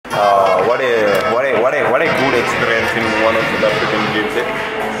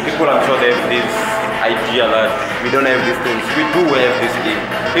don't have this idea that we don't have these things. We do have this thing.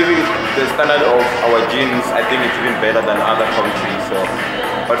 Even the standard of our gyms, I think it's even better than other countries. So,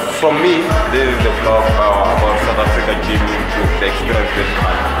 but from me, this is the vlog about South Africa gym, the experience this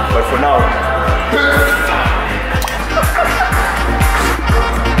time. But for now,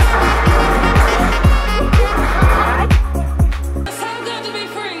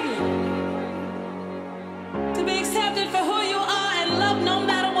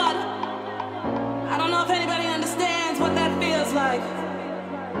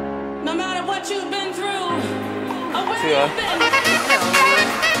 no matter what you've been through,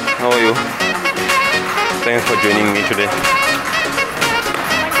 how are you? Thanks for joining me today.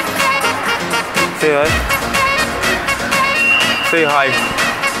 Say hi. Say hi.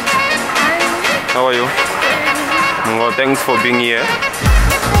 How are you? Well, thanks for being here.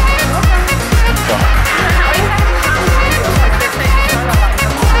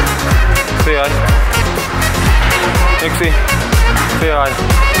 Say hi. Nixie. Say hi.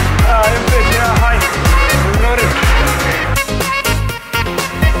 I'm good, yeah, hi.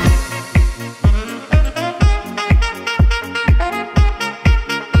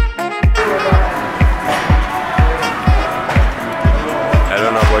 I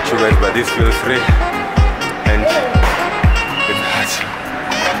don't know about you guys, but this feels free and it's hard.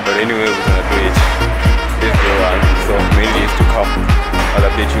 But anyway, we're gonna do it. This day one, so mainly is to come. I'll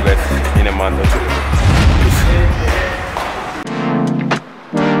update you guys in a month or two. Peace.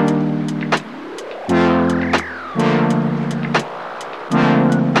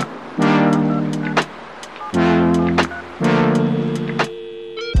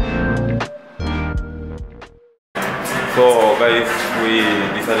 So guys, we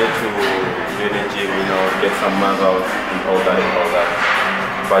decided to join a gym, you know, get some muscles and all that.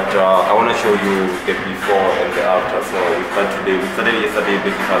 But I want to show you the before and the after. So we started yesterday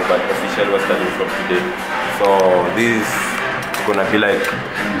basically, but officially we're starting from today. So this is gonna be like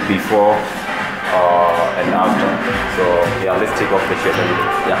before and after. So yeah, let's take off the shirt and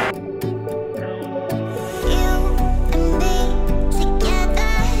yeah.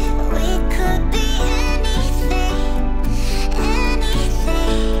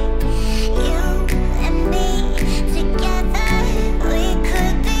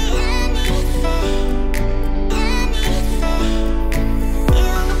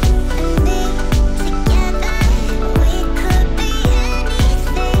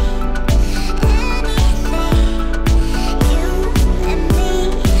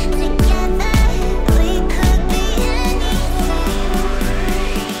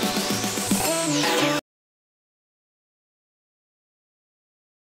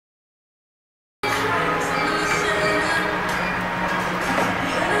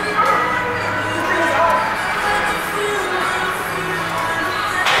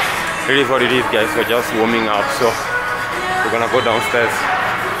 It is what it is, guys. We're just warming up, so we're gonna go downstairs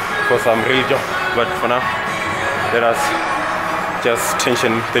for some real job. But for now, let us just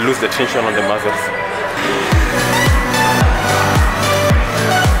lose the tension on the muscles.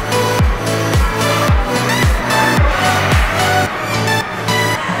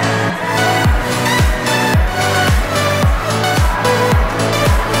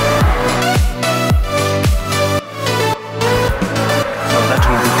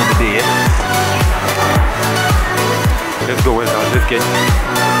 Let's go well down.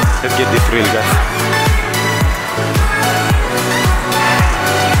 Let's get this real, guys.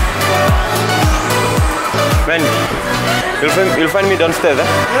 Man, you'll find me downstairs, eh?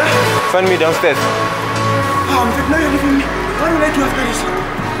 Yeah. Find me downstairs. Oh, now you're leaving me. What will I do after this?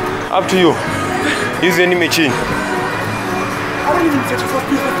 Up to you. Use any machine. I don't even set you for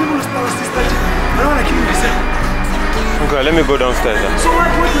people. People will start this study. I don't want to kill myself. Okay, let me go downstairs then. So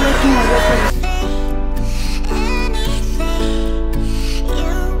what will I do after this?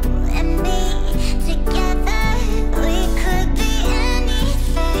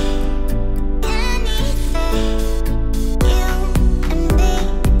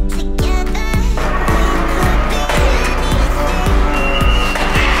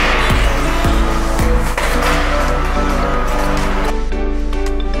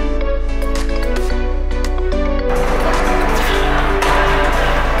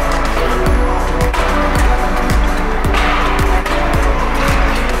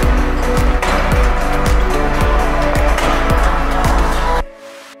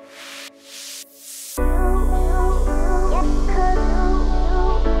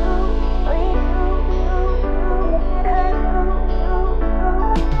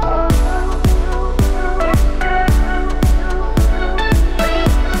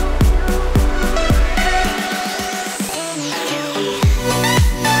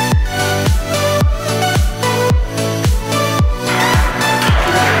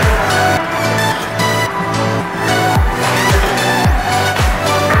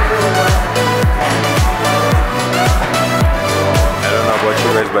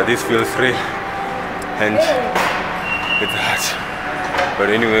 this feels free and it's hard. But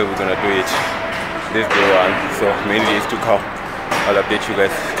anyway, we're gonna do it. This day one, so mainly is to come. I'll update you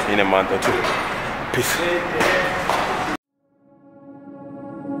guys in a month or two. Peace.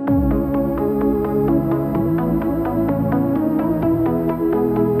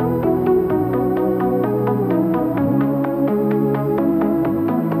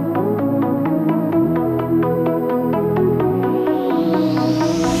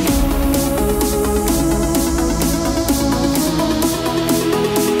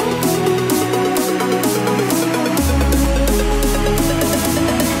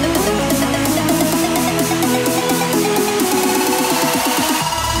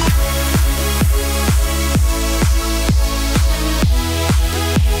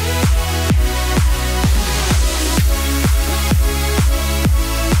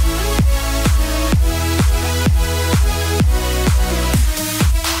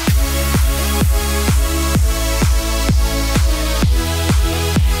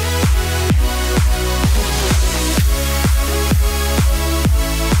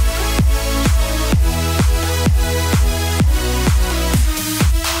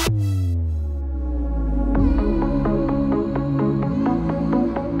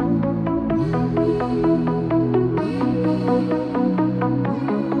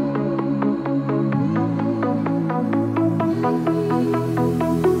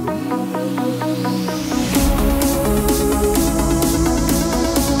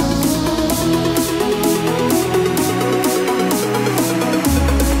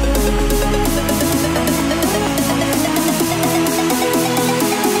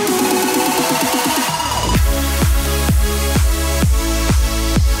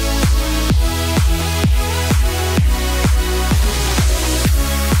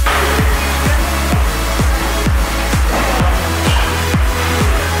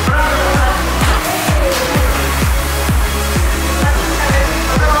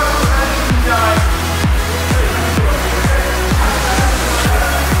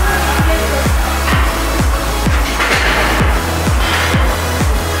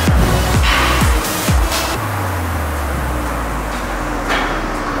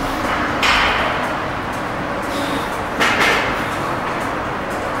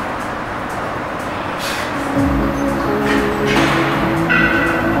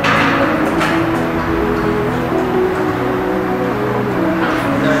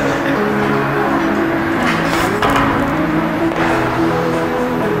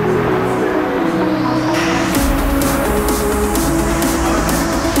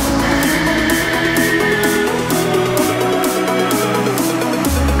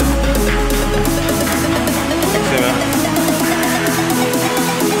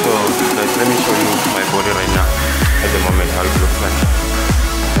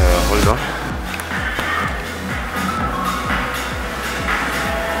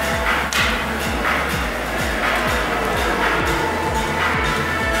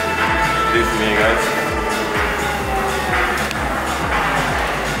 This is me, guys.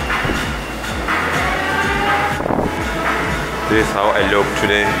 This is how I look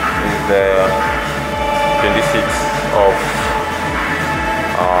today. It's the 26th of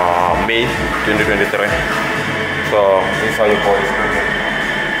May 2023. So this is how your boy is looking.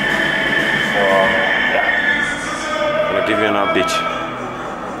 So yeah, I'm gonna give you an update.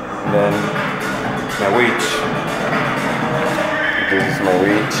 Then my weight. This is my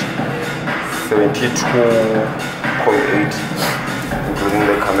weight. 72.8, including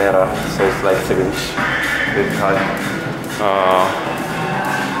the camera, so it's like 70. This high.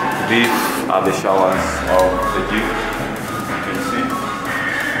 These are the showers of the gym. You can see.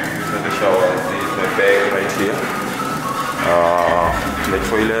 These are the showers. This is my bag right here. The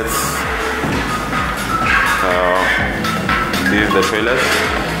toilets. This is the toilets.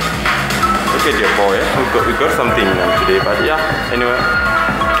 Look at your boy. We got something today, but yeah. Anyway.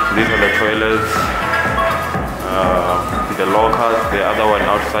 These are the toilets, the lockers, the other one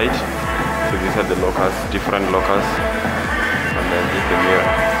outside. So these are the lockers, different lockers. And then this is the mirror.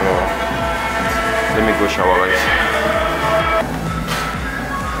 So let me go shower, guys.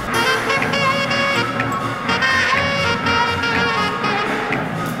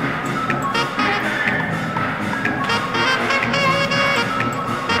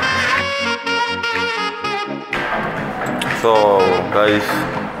 So guys,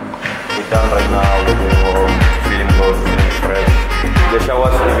 we're done right now. We're going home, feeling good, feeling fresh. The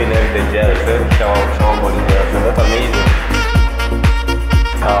showers even have the gel, shower body gel. So that's amazing.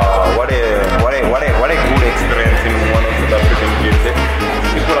 What a good experience in one of the South African gyms.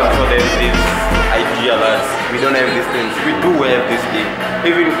 People are sure they have this idea that we don't have these things. We do have this thing.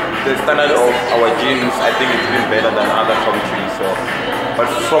 even the standard of our gyms, I think it's been better than other countries. So, but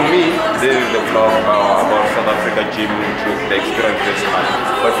for me, this is the vlog about South Africa gym, which the experience this time.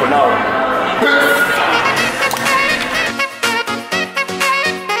 But for now.